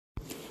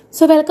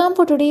So welcome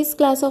for today's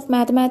class of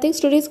mathematics.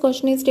 Today's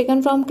question is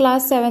taken from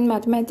class 7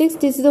 mathematics.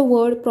 This is a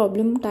word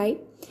problem type.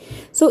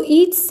 So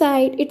each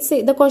side,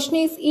 the question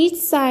is each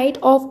side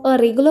of a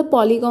regular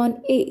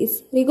polygon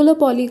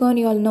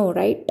you all know,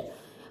 right,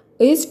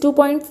 is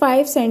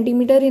 2.5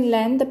 centimeter in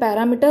length. The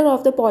parameter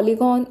of the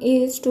polygon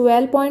is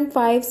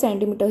 12.5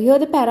 centimeter. Here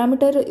the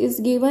parameter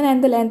is given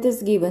and the length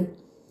is given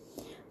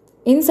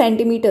in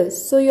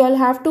centimeters. So you all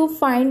have to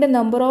find the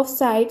number of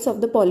sides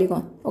of the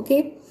polygon.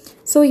 Okay.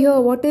 So here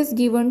what is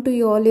given to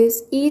you all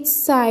is each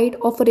side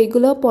of a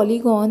regular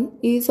polygon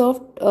is of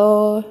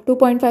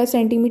 2.5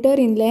 centimeter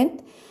in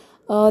length.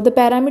 The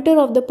parameter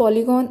of the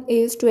polygon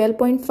is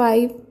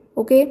 12.5.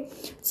 Okay.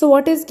 So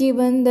what is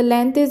given? The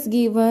length is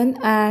given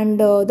and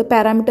the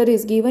parameter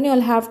is given. You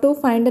all have to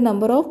find the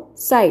number of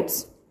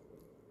sides.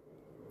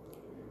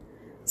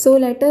 So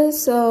let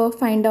us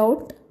find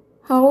out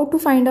how to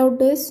find out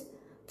this.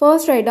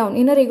 First write down,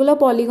 in a regular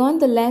polygon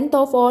the length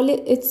of all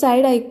its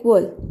sides are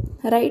equal,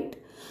 right?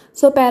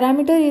 So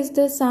parameter is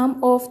the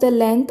sum of the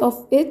length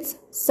of its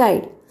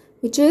side,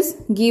 which is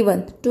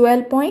given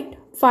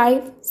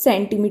 12.5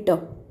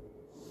 centimeter.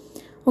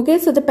 Okay,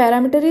 so the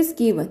parameter is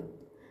given.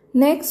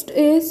 Next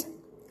is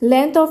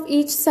length of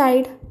each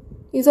side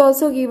is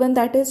also given,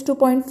 that is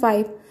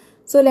 2.5.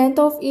 So length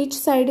of each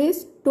side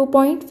is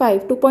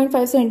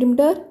 2.5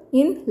 centimeter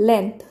in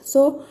length.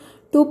 So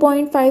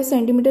 2.5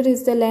 centimeter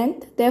is the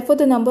length. Therefore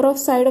the number of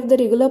side of the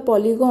regular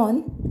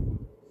polygon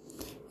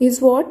is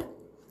what?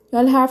 You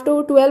will have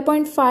to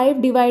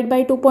 12.5 divide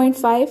by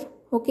 2.5.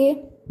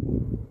 Okay.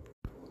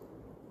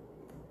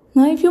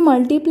 Now if you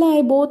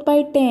multiply both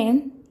by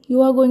 10,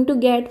 you are going to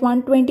get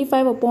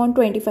 125 upon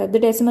 25. The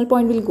decimal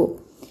point will go.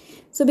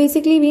 So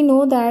basically we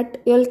know that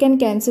you all can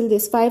cancel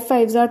this. 5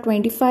 5s are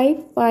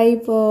 25, 5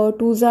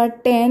 2s are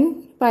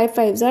 10, 5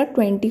 5s are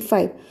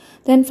 25.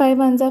 Then 5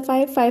 1s are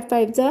 5, 5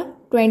 5s are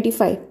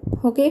 25.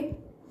 Okay.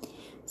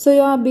 So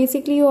you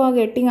are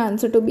getting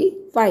answer to be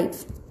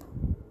 5.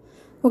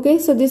 Okay,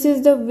 so this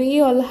is the way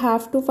you all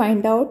have to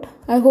find out.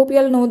 I hope you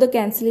all know the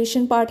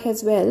cancellation part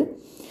as well.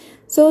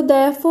 So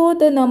therefore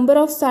the number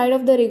of side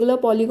of the regular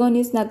polygon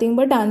is nothing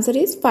but the answer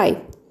is 5.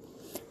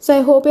 So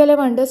I hope you all have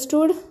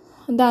understood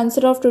the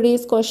answer of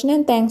today's question,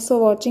 and thanks for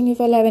watching. If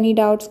you all have any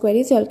doubts,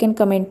 queries, you all can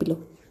comment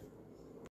below.